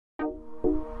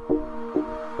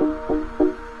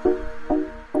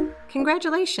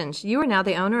Congratulations! You are now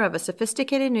the owner of a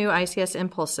sophisticated new ICS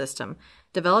impulse system,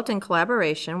 developed in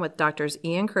collaboration with Drs.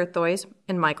 Ian Kurthoys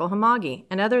and Michael Hamagi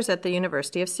and others at the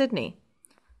University of Sydney.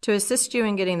 To assist you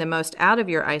in getting the most out of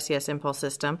your ICS impulse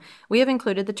system, we have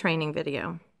included the training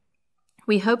video.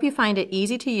 We hope you find it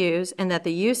easy to use and that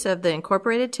the use of the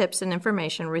incorporated tips and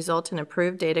information result in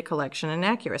improved data collection and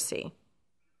accuracy.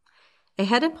 A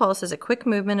head impulse is a quick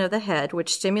movement of the head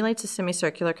which stimulates the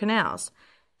semicircular canals.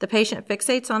 The patient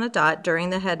fixates on a dot during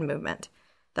the head movement.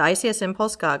 The ICS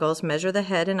impulse goggles measure the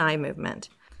head and eye movement.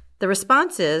 The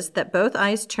response is that both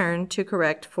eyes turn to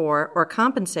correct for or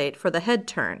compensate for the head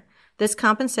turn. This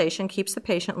compensation keeps the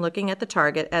patient looking at the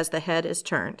target as the head is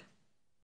turned.